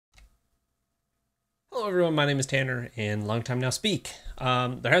Hello everyone, my name is Tanner, and long time now speak.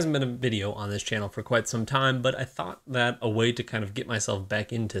 There hasn't been a video on this channel for quite some time, but I thought that a way to kind of get myself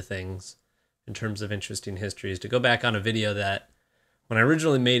back into things in terms of interesting history is to go back on a video that, when I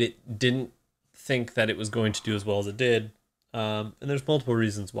originally made it, didn't think that it was going to do as well as it did. And there's multiple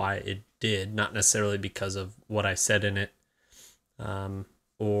reasons why it did, not necessarily because of what I said in it,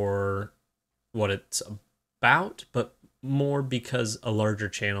 or what it's about, but more because a larger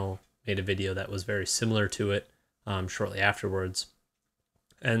channel made a video that was very similar to it shortly afterwards.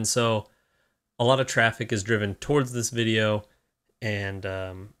 And so a lot of traffic is driven towards this video. And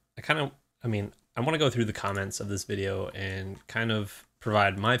I want to go through the comments of this video and kind of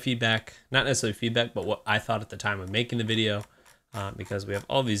provide my feedback, not necessarily feedback, but what I thought at the time of making the video, because we have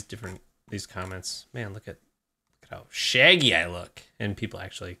all these comments. Man, look at how shaggy I look. And people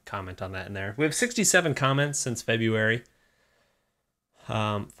actually comment on that in there. We have 67 comments since February.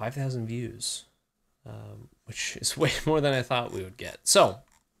 5,000 views, which is way more than I thought we would get. So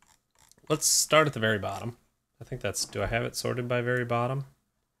let's start at the very bottom. I think that's, do I have it sorted by very bottom?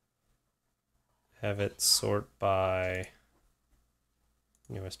 Have it sort by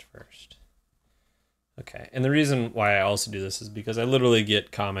newest first. Okay, and the reason why I also do this is because I literally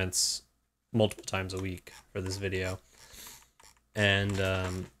get comments multiple times a week for this video. And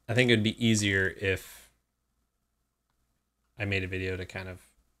I think it'd be easier if I made a video to kind of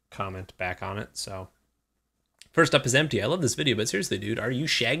comment back on it. So first up is Empty. I love this video, but seriously, dude, are you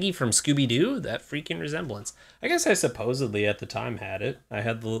Shaggy from Scooby-Doo? That freaking resemblance. I guess I supposedly at the time had it. I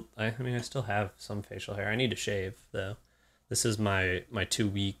still have some facial hair. I need to shave though. This is my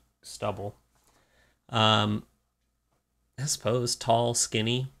 2-week stubble. I suppose tall,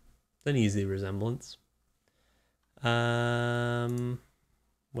 skinny, an easy resemblance. What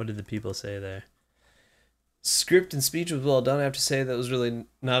did the people say there? Script and speech was well done. I have to say that was really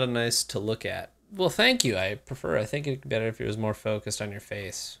not a nice to look at. Well, thank you. I think it'd be better if it was more focused on your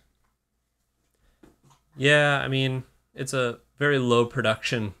face. Yeah, I mean, it's a very low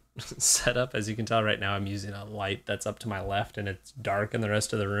production setup. As you can tell right now, I'm using a light that's up to my left and it's dark in the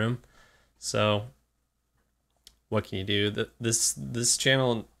rest of the room. So what can you do? This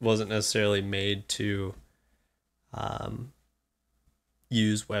channel wasn't necessarily made to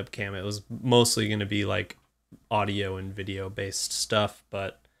use webcam. It was mostly going to be like audio and video based stuff,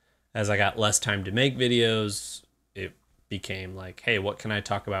 but as I got less time to make videos, it became like, hey, what can I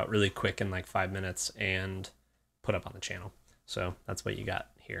talk about really quick in like 5 minutes and put up on the channel? So that's what you got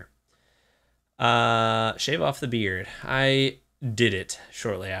here. Shave off the beard. I did it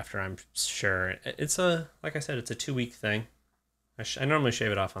shortly after, I'm sure. It's like I said, it's a 2-week thing. I normally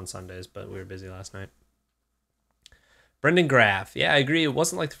shave it off on Sundays, but we were busy last night. Brendan Graff. Yeah, I agree. It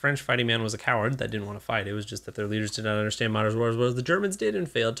wasn't like the French fighting man was a coward that didn't want to fight. It was just that their leaders did not understand modern wars, whereas the Germans did and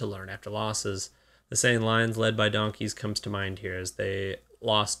failed to learn after losses. The saying, lions led by donkeys, comes to mind here, as they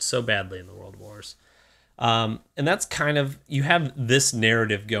lost so badly in the world wars. And that's kind of, you have this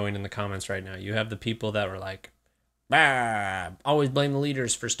narrative going in the comments right now. You have the people that were like, bah, always blame the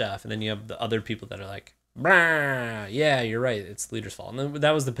leaders for stuff. And then you have the other people that are like, bah, yeah, you're right, it's the leaders' fault. And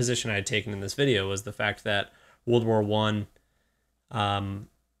that was the position I had taken in this video, was the fact that World War I,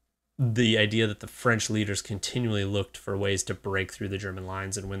 the idea that the French leaders continually looked for ways to break through the German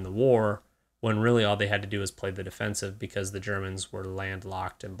lines and win the war, when really all they had to do was play the defensive, because the Germans were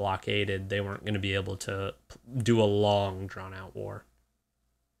landlocked and blockaded. They weren't going to be able to do a long, drawn-out war.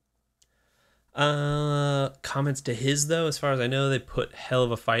 Comments to his, though, as far as I know, they put hell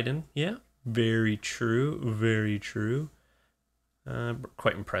of a fight in. Yeah, very true, very true.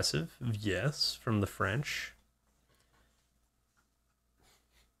 Quite impressive, yes, from the French.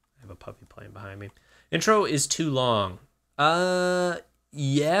 I have a puppy playing behind me. Intro is too long.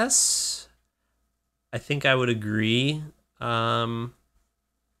 Yes. I think I would agree. I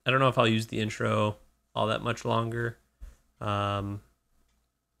don't know if I'll use the intro all that much longer. At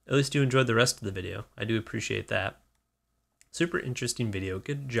least you enjoyed the rest of the video. I do appreciate that. Super interesting video.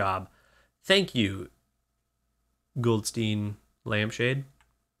 Good job. Thank you, Goldstein Lampshade.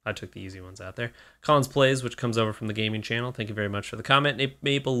 I took the easy ones out there. Collins Plays, which comes over from the gaming channel. Thank you very much for the comment.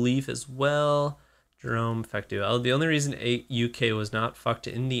 Maple Leaf as well. Jerome Fectu. Oh, the only reason UK was not fucked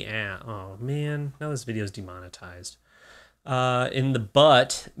in the ass. Oh, man. Now this video is demonetized. In the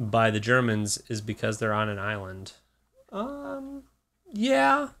butt by the Germans is because they're on an island.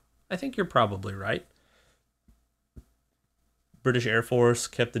 Yeah, I think you're probably right. British Air Force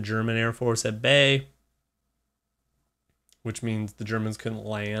kept the German Air Force at bay, which means the Germans couldn't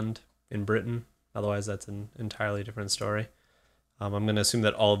land in Britain. Otherwise, that's an entirely different story. I'm going to assume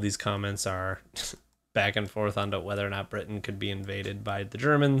that all of these comments are back and forth on whether or not Britain could be invaded by the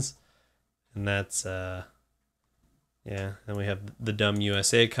Germans. And that's, yeah. And we have the dumb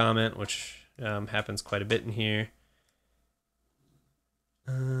USA comment, which happens quite a bit in here.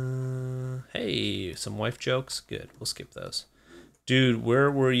 Hey, some wife jokes. Good. We'll skip those. Dude, where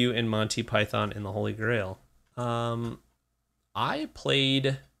were you in Monty Python in the Holy Grail? I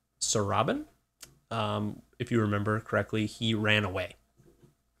played Sir Robin. If you remember correctly, he ran away.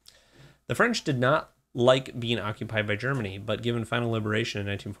 The French did not like being occupied by Germany, but given final liberation in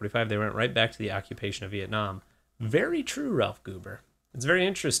 1945, they went right back to the occupation of Vietnam. Very true, Ralph Goober. It's very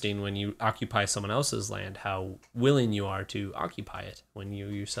interesting when you occupy someone else's land, how willing you are to occupy it when you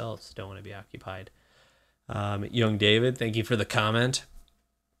yourselves don't want to be occupied. Young David, thank you for the comment.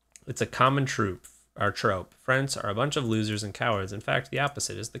 It's a common trope. French are a bunch of losers and cowards. In fact, the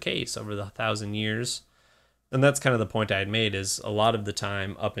opposite is the case over the 1,000 years. And that's kind of the point I had made, is a lot of the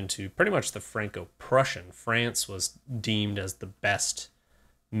time up into pretty much the Franco-Prussian, France was deemed as the best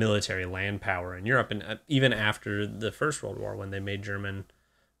military land power in Europe. And even after the First World War, when they made Germany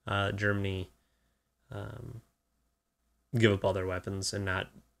give up all their weapons and not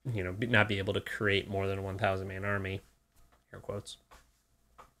be able to create more than a 1,000 man army, air quotes,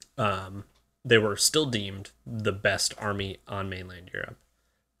 they were still deemed the best army on mainland Europe,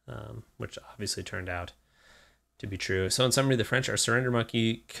 which obviously turned out to be true. So in summary, the French are surrender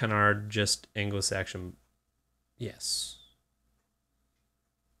monkey, canard, just Anglo-Saxon. Yes.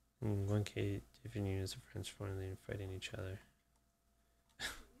 1K different units of French formally fighting each other.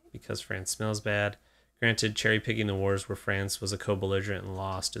 Because France smells bad. Granted, cherry-picking the wars where France was a co-belligerent and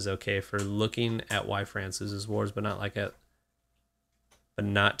lost is okay for looking at why France loses wars, but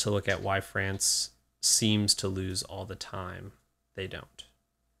not to look at why France seems to lose all the time. They don't.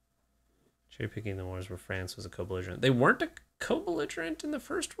 Cherry-picking the wars where France was a co-belligerent. They weren't a co-belligerent in the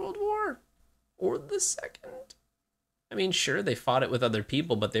First World War or the Second. I mean, sure, they fought it with other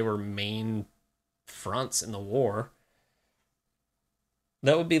people, but they were main fronts in the war.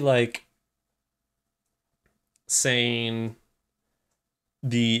 That would be like saying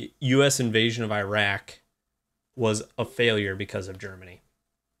the U.S. invasion of Iraq was a failure because of Germany.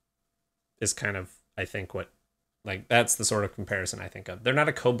 Is kind of, I think, that's the sort of comparison I think of. They're not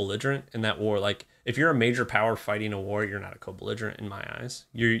a co-belligerent in that war. Like, if you're a major power fighting a war, you're not a co-belligerent in my eyes.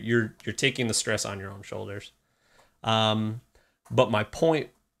 You're taking the stress on your own shoulders. But my point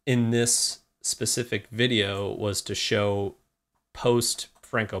in this specific video was to show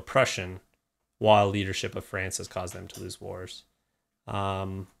post-Franco-Prussian while leadership of France has caused them to lose wars.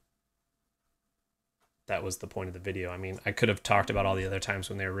 That was the point of the video. I mean, I could have talked about all the other times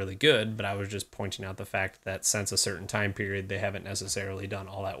when they were really good, but I was just pointing out the fact that since a certain time period, they haven't necessarily done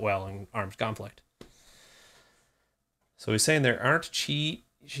all that well in armed conflict. So he's saying there aren't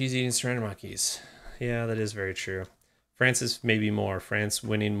cheese-eating surrender monkeys. Yeah, that is very true. France is maybe more. France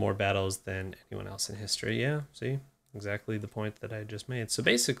winning more battles than anyone else in history. Yeah, see? Exactly the point that I just made. So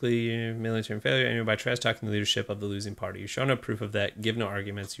basically, military failure, and by trash talking the leadership of the losing party. You show no proof of that, give no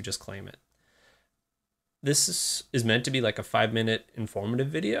arguments, you just claim it. This is meant to be like a 5-minute informative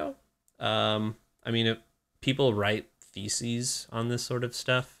video. I mean, people write theses on this sort of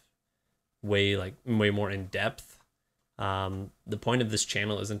stuff way more in depth. The point of this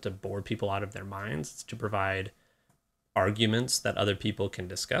channel isn't to bore people out of their minds. It's to provide arguments that other people can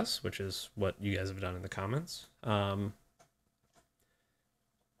discuss, which is what you guys have done in the comments.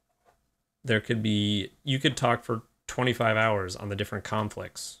 You could talk for 25 hours on the different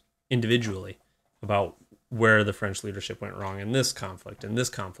conflicts individually about where the French leadership went wrong in this conflict, in this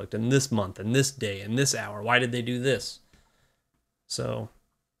conflict, in this month, in this day, in this hour. Why did they do this? So,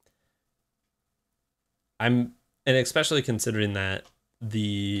 and especially considering that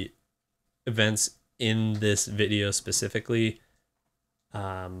the events in this video specifically,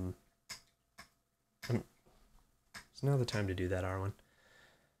 it's now the time to do that, Arwen.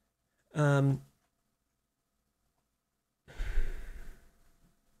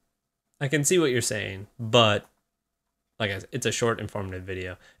 I can see what you're saying, but like I said, it's a short, informative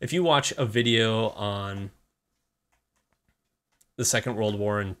video. If you watch a video on the Second World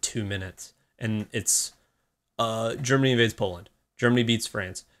War in 2 minutes, and it's Germany invades Poland, Germany beats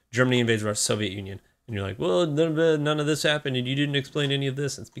France, Germany invades the Soviet Union, and you're like, well, none of this happened, and you didn't explain any of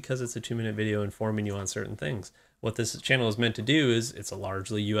this. It's because it's a 2-minute video informing you on certain things. What this channel is meant to do is it's a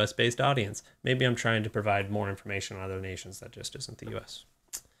largely US-based audience. Maybe I'm trying to provide more information on other nations that just isn't the US.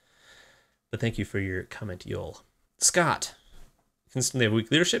 But thank you for your comment, Yul. Scott. Instantly have weak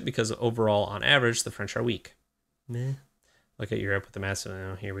leadership because overall, on average, the French are weak. Meh. Look at Europe with the massive...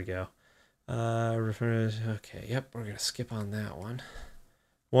 Oh, here we go. Okay, yep, we're going to skip on that one.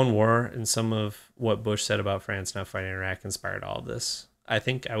 One war and some of what Bush said about France not fighting Iraq inspired all of this. I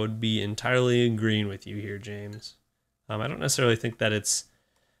think I would be entirely agreeing with you here, James. I don't necessarily think that it's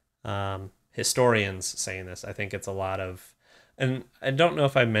historians saying this. I think it's a lot of, and I don't know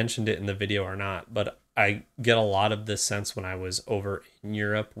if I mentioned it in the video or not, but I get a lot of this sense when I was over in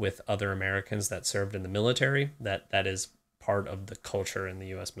Europe with other Americans that served in the military, that is part of the culture in the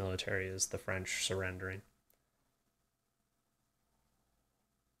U.S. military is the French surrendering.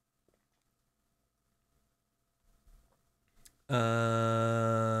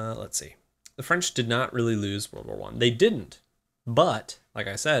 Let's see. The French did not really lose World War I. They didn't. But, like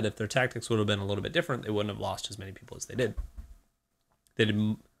I said, if their tactics would have been a little bit different, they wouldn't have lost as many people as they did. They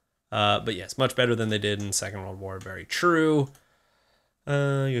did, but yes, much better than they did in the Second World War. Very true.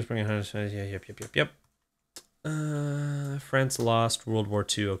 US bringing yep. France lost World War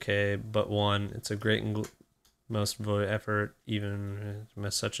II, okay, but won. It's a great and most devoted effort. Even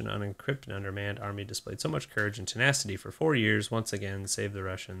such an unencrypted, undermanned army displayed so much courage and tenacity for 4 years. Once again, saved the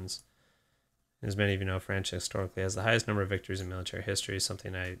Russians. As many of you know, France historically has the highest number of victories in military history,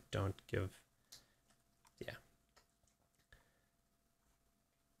 something I don't give. Yeah.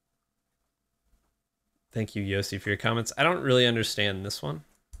 Thank you, Yossi, for your comments. I don't really understand this one.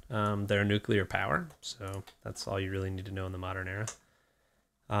 They're nuclear power, so that's all you really need to know in the modern era.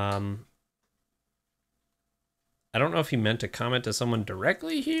 I don't know if he meant to comment to someone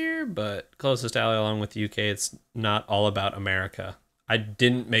directly here, but closest ally along with the UK, it's not all about America. I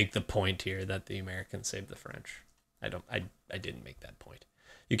didn't make the point here that the Americans saved the French. I didn't make that point.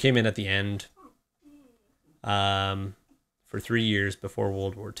 You came in at the end for 3 years before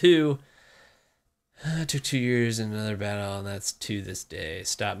World War II. It took 2 years in another battle, and that's to this day.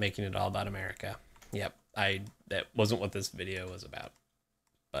 Stop making it all about America. Yep, that wasn't what this video was about.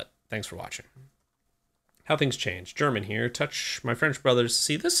 But thanks for watching. How things change. German here. Touch my French brothers.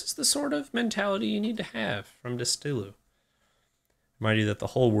 See, this is the sort of mentality you need to have from Destilu. Remind you that the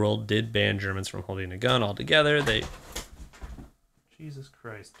whole world did ban Germans from holding a gun altogether. They... Jesus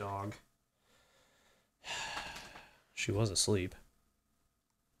Christ, dog. She was asleep.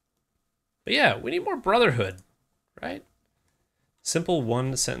 But yeah, we need more brotherhood, right? Simple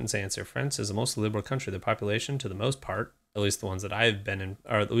one-sentence answer. France is the most liberal country. The population, to the most part, at least the ones that I've been in,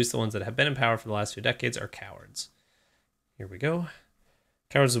 or at least the ones that have been in power for the last 2 decades, are cowards. Here we go.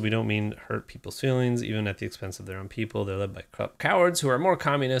 Cowards, we don't mean hurt people's feelings, even at the expense of their own people. They're led by corrupt cowards who are more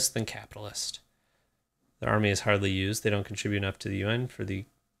communist than capitalist. Their army is hardly used. They don't contribute enough to the UN for the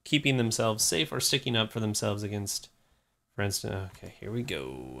keeping themselves safe or sticking up for themselves against, for instance. Okay, here we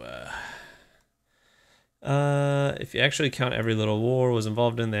go. If you actually count every little war was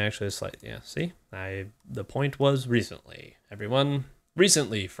involved in, they actually slightly, yeah, see? The point was recently. Everyone,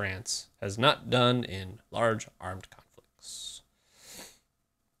 recently France has not done in large armed conflicts.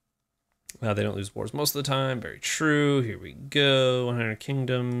 They don't lose wars most of the time. Very true. Here we go. 100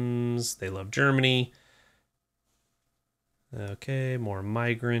 kingdoms. They love Germany. Okay, more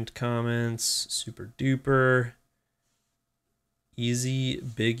migrant comments. Super duper. Easy,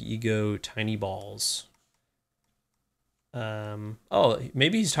 big ego, tiny balls. Oh,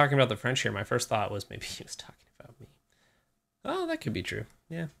 maybe he's talking about the French here. My first thought was maybe he was talking about me. Oh, that could be true.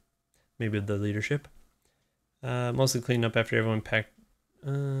 Yeah. Maybe the leadership. Mostly cleaned up after everyone packed.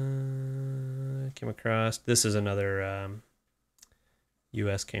 Came across. This is another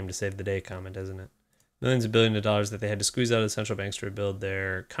U.S. came to save the day comment, isn't it? Millions of billions of dollars that they had to squeeze out of the central banks to rebuild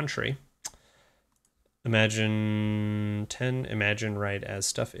their country. Imagine right as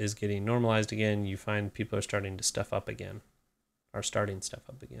stuff is getting normalized again, you find people are starting to stuff up again. Are starting stuff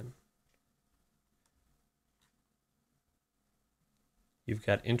up again. You've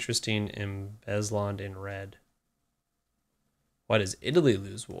got interesting embezzlement in red. Why does Italy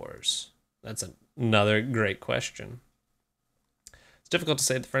lose wars? That's another great question. It's difficult to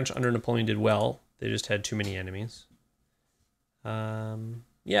say the French under Napoleon did well. They just had too many enemies.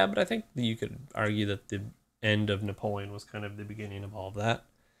 Yeah, but I think you could argue that the end of Napoleon was kind of the beginning of all of that.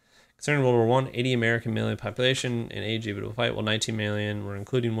 Concerning World War I, 80 American million population and age able to fight. Well, 19 million were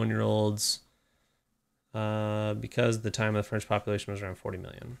including 1-year-olds. Because the time of the French population was around 40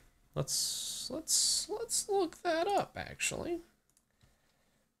 million. Let's look that up actually.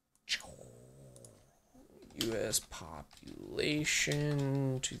 U.S. population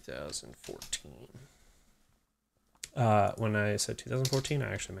 2014. When I said 2014,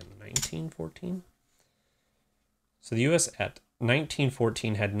 I actually meant 1914. So the U.S. at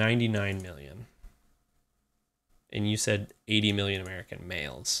 1914 had 99 million. And you said 80 million American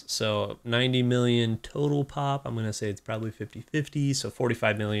males. So 90 million total pop. I'm going to say it's probably 50-50, so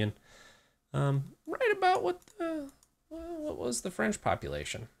 45 million. Right about what was the French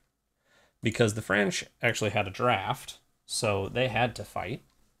population. Because the French actually had a draft. So they had to fight,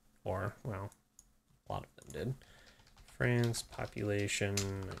 or, well, a lot of them did. France population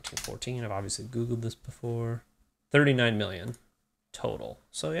 1914. I've obviously Googled this before. 39 million total.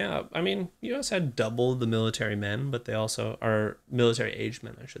 So yeah, I mean, U.S. had double the military men, but they also are military aged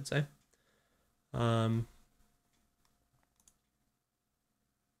men, I should say. But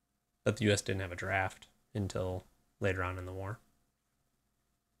the U.S. didn't have a draft until later on in the war.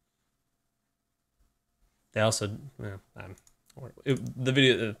 They also, the point of the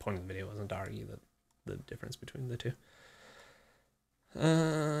video wasn't to argue the difference between the two.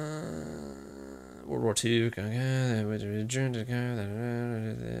 World War II.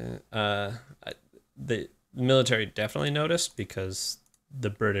 The military definitely noticed because the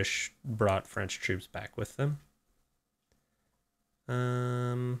British brought French troops back with them.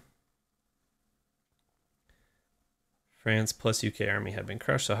 France plus UK army had been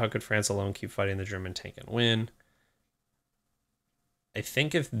crushed, so how could France alone keep fighting the German tank and win? I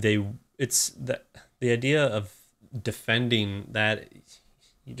think it's the idea of defending that,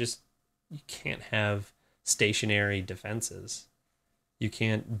 you can't have stationary defenses. You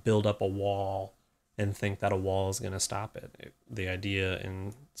can't build up a wall and think that a wall is going to stop it. The idea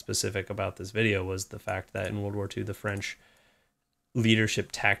in specific about this video was the fact that in World War II, the French leadership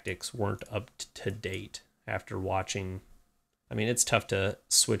tactics weren't up to date after watching. I mean, it's tough to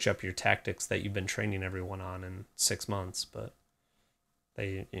switch up your tactics that you've been training everyone on in 6 months, but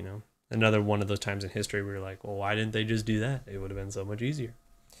they, another one of those times in history where you're like, well, why didn't they just do that? It would have been so much easier.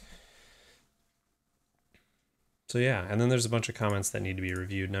 So yeah, and then there's a bunch of comments that need to be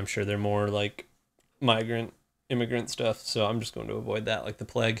reviewed, and I'm sure they're more like immigrant stuff, so I'm just going to avoid that like the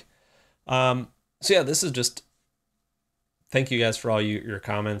plague. So yeah, this is just, thank you guys for all your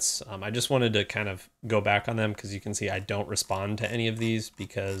comments. I just wanted to kind of go back on them because you can see I don't respond to any of these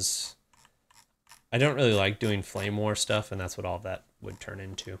because I don't really like doing flame war stuff, and that's what all that would turn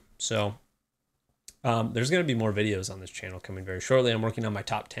into. So there's going to be more videos on this channel coming very shortly. I'm working on my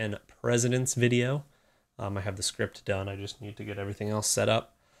top 10 presidents video. I have the script done. I just need to get everything else set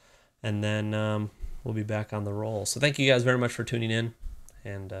up, and then we'll be back on the roll. So thank you guys very much for tuning in,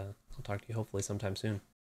 and I'll talk to you hopefully sometime soon.